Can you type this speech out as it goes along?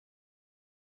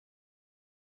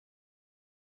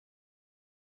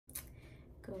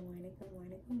Good morning, good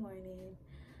morning, good morning.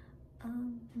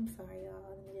 I'm sorry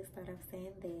y'all, let me just start off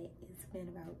saying that it's been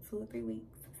about 2 or 3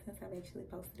 weeks since I've actually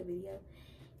posted a video,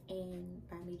 and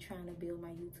by me trying to build my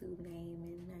YouTube name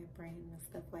and my brand and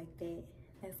stuff like that,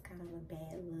 that's kind of a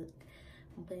bad look.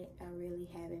 But I really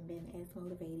haven't been as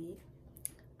motivated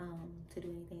to do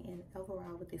anything. And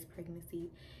overall with this pregnancy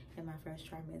and my first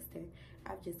trimester,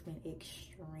 I've just been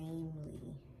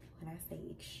extremely, when I say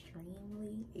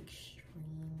extremely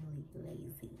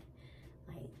lazy.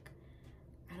 Like,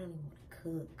 I don't even want to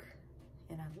cook,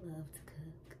 and I love to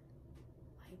cook.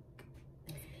 Like,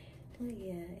 that's it. But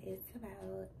yeah, it's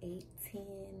about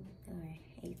 8:10 or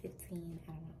 8:15. I don't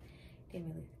know. Didn't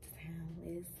really look at the time.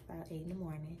 It's about 8 in the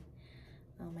morning.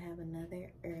 I have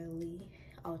another early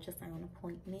ultrasound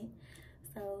appointment,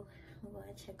 so I'm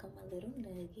going to check on my little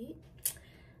nugget.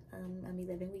 I'm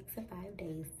 11 weeks and 5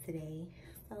 days today,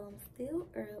 so I'm still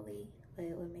early, but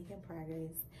we're making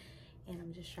progress. And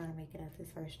I'm just trying to make it out this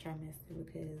first trimester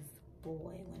because,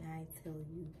 boy, when I tell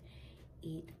you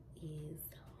it is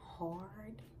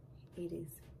hard, it is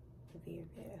very,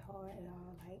 very hard at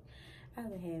all. Like, I've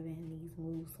been having these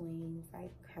mood swings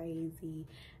like crazy.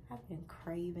 I've been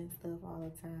craving stuff all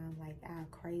the time. Like, I'll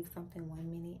crave something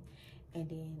 1 minute, and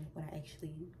then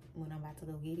when I'm about to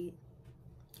go get it,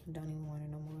 I don't even want it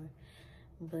no more.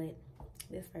 But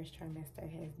this first trimester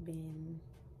has been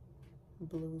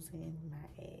bluesing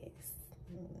my ass.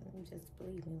 Just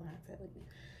believe me when I tell you.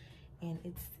 And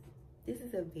this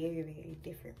is a very, very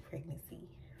different pregnancy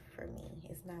for me.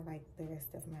 It's not like the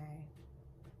rest of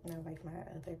not like my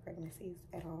other pregnancies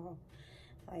at all.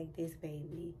 Like, this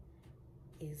baby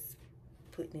is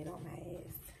putting it on my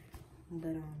ass.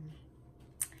 But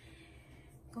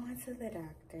going to the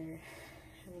doctor,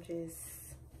 I'm just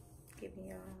giving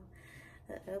y'all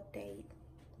an update.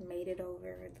 Made it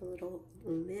over the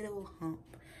little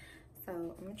hump. So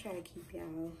I'm gonna try to keep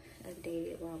y'all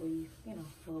updated while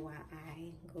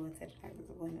I go into the doctor's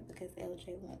appointment, because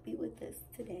LJ won't be with us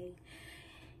today.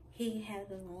 He had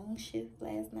a long shift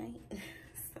last night,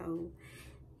 so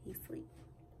he's asleep,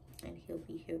 and he'll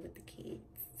be here with the kids.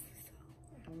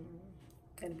 So I'm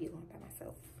gonna be alone by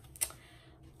myself.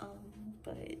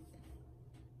 But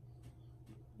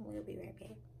we'll be right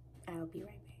back. I'll be right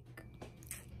back.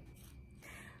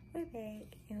 We're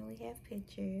back, and we have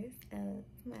pictures of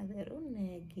my little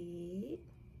nugget.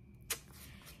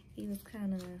 He was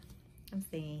kind of, I'm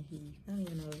saying he, I don't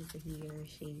even know if it's a he or a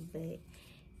she, but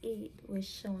it was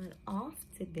showing off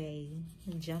today,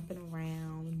 jumping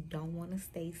around, don't want to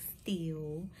stay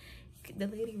still. The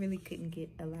lady really couldn't get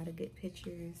a lot of good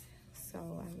pictures, so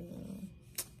I mean,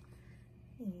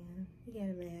 yeah, he got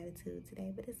a little attitude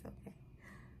today, but it's okay.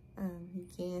 You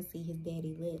can see his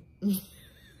daddy lip.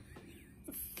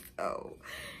 So,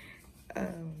 I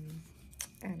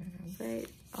don't know, but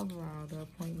overall, the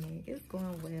appointment is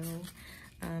going well.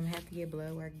 I have to get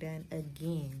blood work done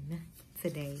again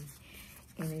today,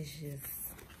 and it's just,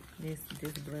 this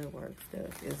blood work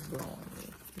stuff is blowing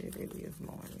me. It really is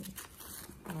blowing me.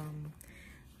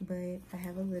 But I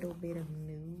have a little bit of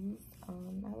news. I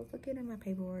was looking at my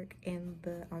paperwork, and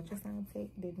the ultrasound tech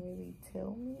didn't really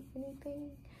tell me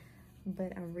anything,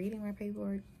 but I'm reading my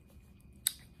paperwork,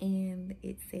 and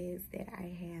it says that I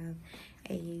have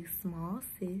a small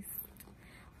cyst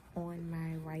on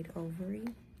my right ovary.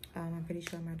 I'm pretty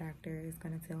sure my doctor is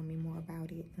going to tell me more about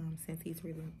it, since he's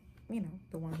really,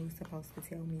 the one who's supposed to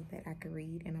tell me, that I can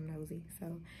read, and I'm nosy.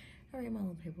 So I read my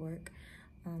own paperwork.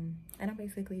 And I'm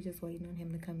basically just waiting on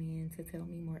him to come in to tell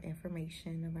me more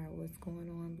information about what's going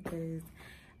on, because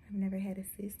I've never had a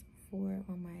cyst before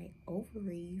on my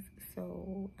ovaries.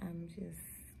 So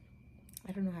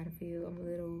I don't know how to feel.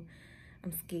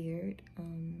 I'm scared.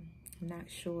 I'm not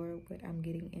sure what I'm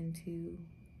getting into.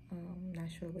 Not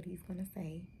sure what he's gonna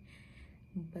say.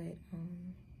 But,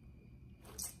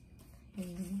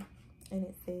 and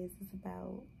it says it's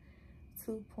about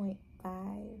 2.5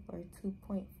 or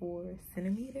 2.4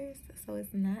 centimeters. So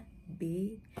it's not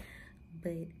big,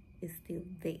 but it's still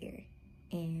there.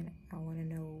 And I wanna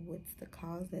know what's the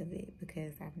cause of it,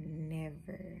 because I've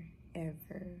never,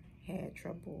 ever had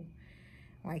trouble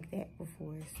like that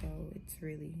before. So it's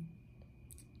really,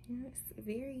 it's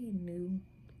very new,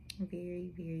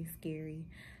 very, very scary,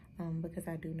 because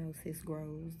I do know cyst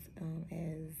grows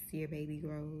as your baby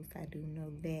grows. I do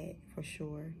know that for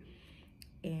sure,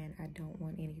 and I don't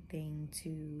want anything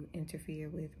to interfere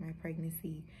with my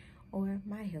pregnancy or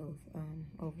my health.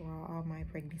 Overall, all my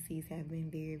pregnancies have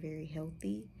been very, very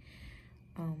healthy.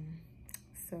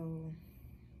 So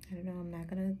I don't know, I'm not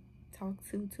gonna talk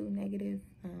too negative,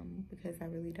 because I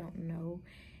really don't know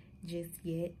just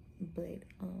yet. But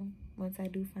once I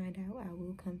do find out, I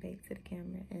will come back to the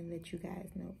camera and let you guys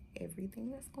know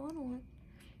everything that's going on.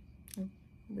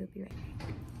 We'll be right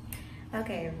back.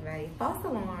 Okay, everybody, false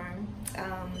alarm.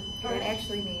 It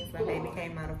actually means my baby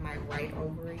came out of my right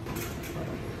ovary.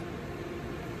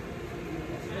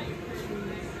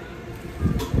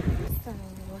 So,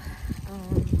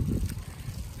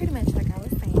 pretty much like I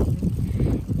was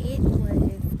saying, it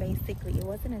was basically, it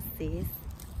wasn't a cyst,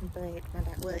 but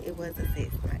well, it was a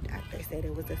cyst. My doctor said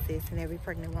it was a cyst, and every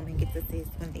pregnant woman gets a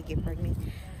cyst when they get pregnant.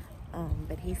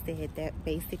 But he said that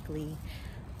basically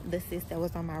the cyst that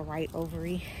was on my right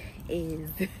ovary is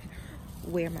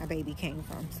where my baby came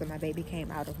from. So my baby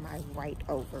came out of my right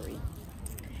ovary.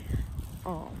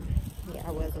 Yeah,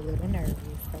 I was a little nervous,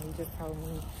 so he just told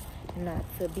me not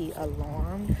to be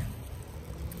alarmed,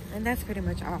 and that's pretty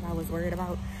much all I was worried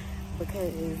about,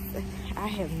 because I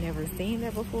have never seen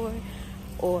that before,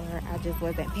 or I just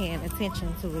wasn't paying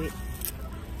attention to it.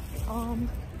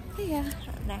 Yeah,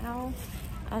 now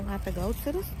I'm about to go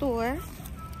to the store.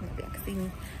 Maybe I can see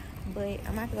me, but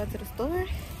I'm about to go to the store,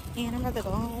 and I'm about to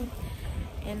go home,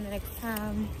 and the next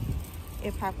time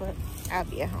it pop up, I'll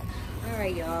be at home. All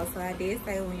right, y'all, so I did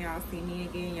say when y'all see me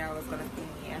again, y'all was gonna see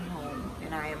me at home,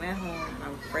 and I am at home.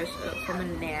 I'm fresh up from a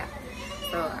nap,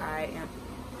 so I am.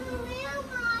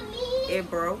 It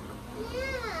broke.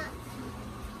 Yeah.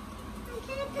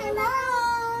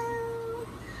 Hello.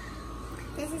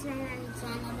 This is my mommy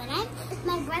Jana, but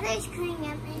my brother is coming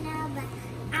up right now, but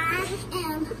I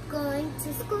am going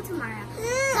to school tomorrow.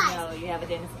 No, you have a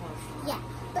dentist appointment. Yeah.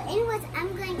 But anyways,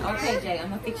 I'm going to... Okay, Jay, I'm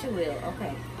gonna fix your wheel.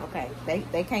 Okay.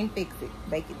 They can't fix it.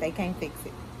 They can't fix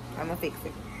it. I'm gonna fix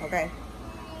it. Okay.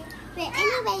 But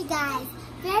anyway, guys,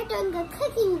 we're doing a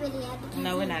cooking video.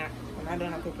 No, we're not. We're not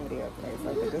doing a cooking video today.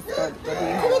 So we're just go do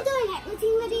Are we doing a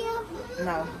cooking video?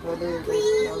 No, we'll do it.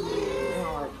 Please. No,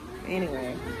 hard.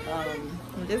 Anyway,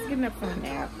 I'm just getting up from a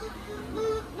nap.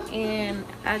 And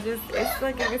it's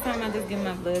like every time I just get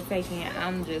my blood taken,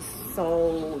 I'm just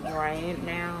so drained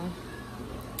now.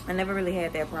 I never really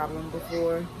had that problem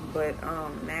before, but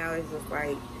now it's just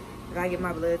like, if I get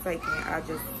my blood taken, I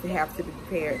just have to be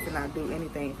prepared to not do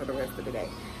anything for the rest of the day.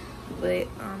 But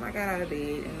I got out of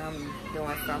bed and I'm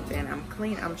doing something. I'm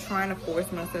clean. I'm trying to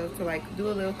force myself to like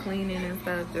do a little cleaning and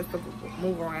stuff just to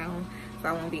move around so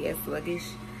I won't be as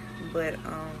sluggish. But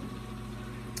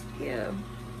yeah,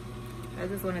 I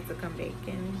just wanted to come back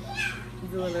and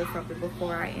do a little something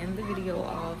before I end the video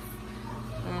off.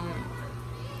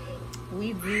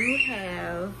 We do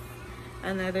have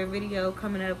another video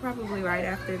coming up probably right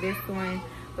after this one.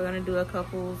 We're gonna do a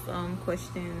couples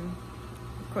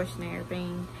questionnaire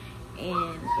thing,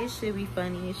 and it should be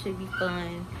funny. It should be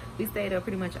fun. We stayed up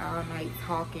pretty much all night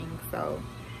talking, so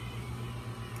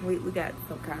we got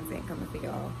some content coming for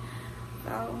y'all.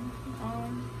 So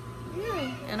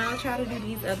yeah, and I'll try to do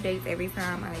these updates every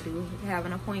time I do have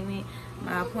an appointment.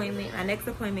 My next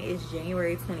appointment is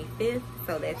January 25th,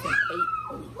 so that's in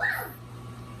 8 weeks.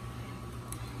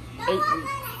 8 weeks.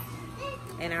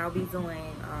 And I'll be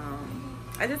doing,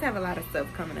 I just have a lot of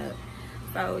stuff coming up.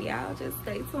 So y'all just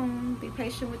stay tuned. Be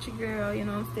patient with your girl. You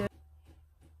know, I'm still.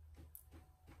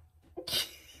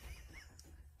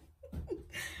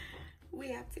 We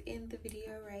have to end the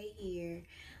video right here.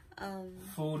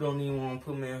 Fool don't even want to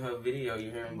put me in her video, you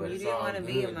hear me? But it's all good,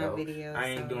 you didn't want to be in my video. I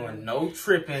ain't doing no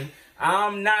tripping.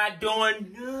 I'm not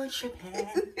doing no tripping.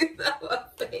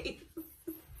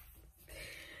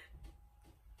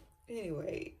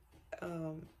 Anyway,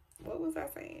 what was I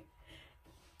saying?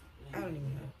 I don't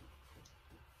even know.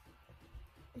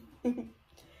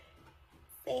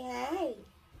 Say hi.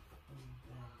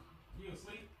 You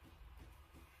asleep?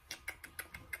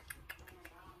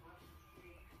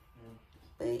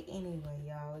 But anyway,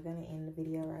 y'all, we're gonna end the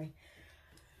video right.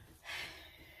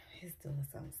 It's doing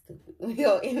something stupid. We're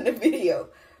gonna end the video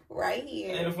right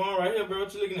here. Hey, the phone right here, bro.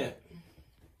 What you looking at?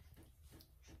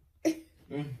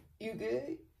 You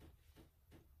good?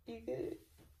 You good?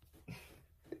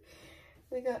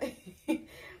 We got.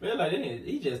 Man, like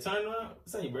he just turned around.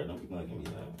 Say, bro, don't be mugging me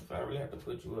now. If I really have to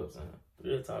put you up, son.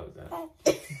 Real talk, son.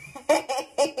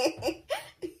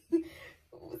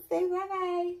 Say bye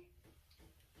bye.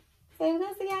 Say we're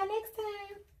gonna see y'all next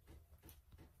time.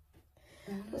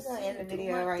 We're gonna end the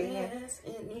video right here.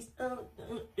 Boom!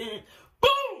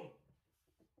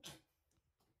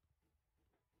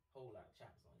 Whole lot of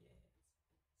chops on your ass.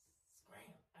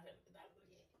 Scram. I didn't put that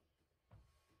yet.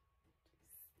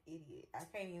 Idiot. I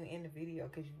can't even end the video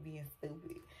because you're being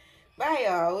stupid. Bye,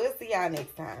 y'all. We'll see y'all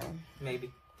next time.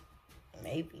 Maybe.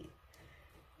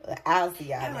 Well, I'll see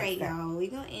y'all next time. Y'all.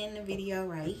 We're going to end the video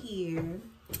right here.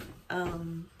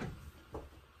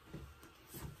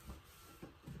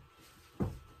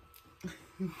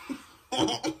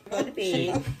 Going to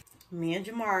bed. Me and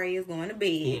Jamari is going to bed.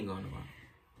 He ain't going tomorrow.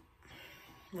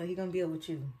 Well, he gonna be up with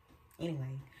you.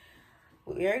 Anyway.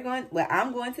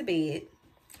 I'm going to bed.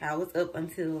 I was up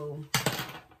until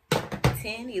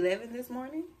 10, 11 this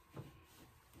morning.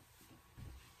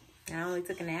 I only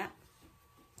took a nap.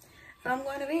 So I'm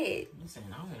going to bed. I'm saying,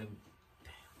 I want to...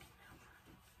 Damn.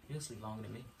 You'll sleep longer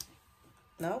than me.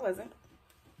 No, it wasn't.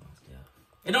 Yeah.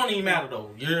 It don't even matter,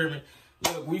 though. You hear me?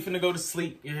 Look, we finna go to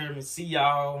sleep. You hear me? See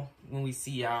y'all when we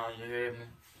see y'all. You hear me?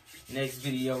 Next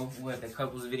video, what, the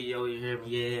couples video. You hear me?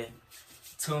 Yeah.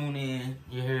 Tune in.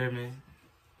 You hear me?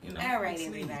 You know, all right,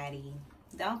 everybody.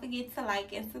 Don't forget to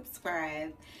like and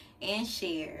subscribe and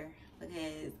share.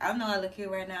 Because I know I look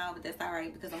cute right now, but that's all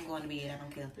right because I'm going to bed. I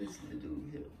don't care. This is the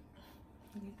dude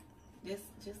here.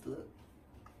 Just look.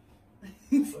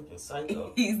 Fucking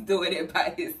psycho. He's doing it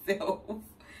by himself.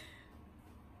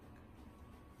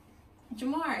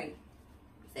 Jamari.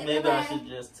 Maybe I should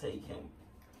just take him.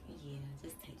 Yeah,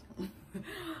 just take him.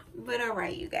 But all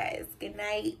right, you guys. Good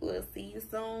night. We'll see you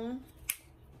soon.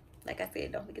 Like I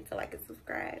said, don't forget to like and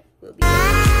subscribe. We'll be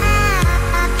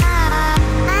back.